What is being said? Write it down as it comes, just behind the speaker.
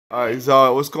Alright,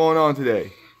 Zahra, what's going on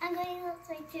today? I'm going to lose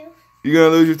my tooth. You're gonna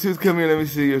lose your tooth? Come here, let me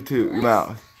see your tooth, your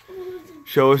mouth.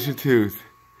 Show us your tooth.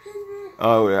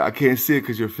 Oh, I can't see it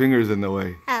because your finger's in the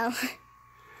way. Oh.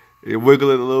 You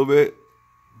wiggle it a little bit.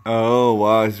 Oh,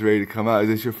 wow, it's ready to come out. Is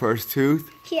this your first tooth?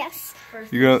 Yes.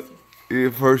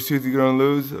 Your first tooth you're gonna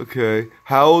lose? Okay.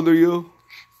 How old are you?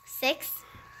 6.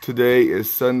 Today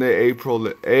is Sunday, April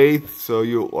the 8th, so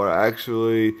you are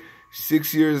actually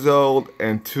 6 years old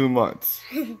and 2 months.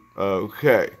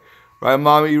 Okay. Right,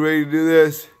 Mommy, you ready to do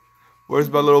this? Where's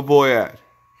my little boy at?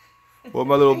 Where's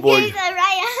my little boy? He's right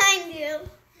behind you.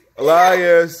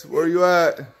 Elias, where you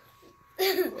at?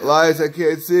 Elias, I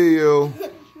can't see you.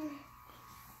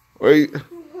 Where you?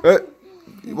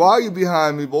 Why are you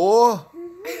behind me, boy?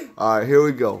 Alright, here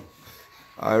we go.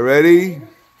 Alright, ready?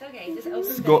 It's okay, just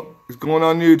open It's going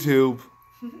on YouTube.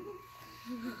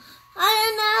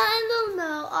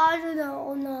 I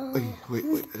don't know.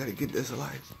 Wait, I gotta get this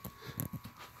alive.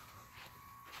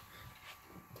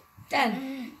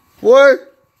 Done.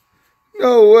 What?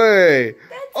 No way.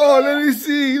 Let me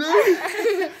see.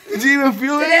 Did you even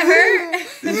feel anything?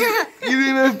 Did it hurt? You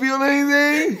didn't even feel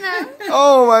anything? No.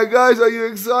 Oh my gosh, are you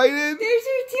excited? There's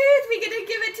your tooth. We're gonna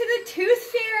give it to the tooth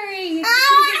fairy. She's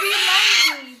gonna give you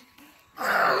money.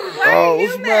 Why are you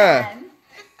what's the mad? matter?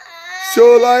 Show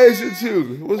Elias your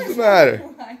tooth. What's the matter?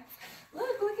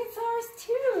 Look at Zahra's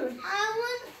tooth.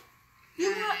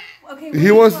 Okay.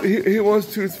 He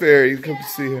wants Tooth Fairy to come to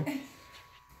see her.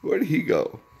 Where did he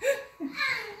go?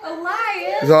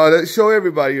 Elias. Zahra, show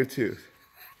everybody your tooth.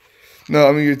 No,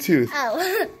 I mean your tooth.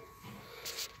 Oh.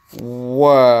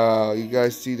 Wow, you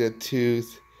guys see that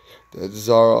tooth? That's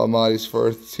Zahra Ahmadi's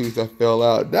first tooth that fell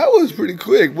out. That was pretty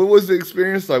quick. What was the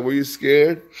experience like? Were you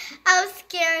scared? I was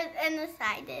scared and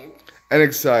excited. And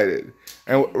excited.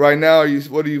 And right now,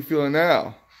 what are you feeling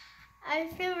now? I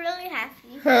feel really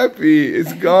happy. Happy.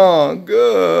 It's gone.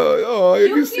 Good. Oh, You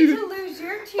don't get to lose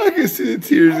your tooth. I can see the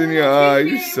tears in your eyes.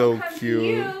 You're Tooth so fairy will come to cute.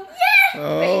 you. Yeah.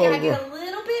 But you gotta get a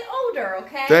little bit older,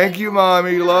 okay? Thank you,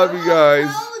 Mommy. Love you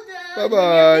guys. Older.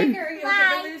 Bye-bye. You'll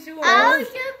get to lose yours. Oh,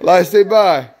 Elias, say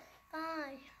bye.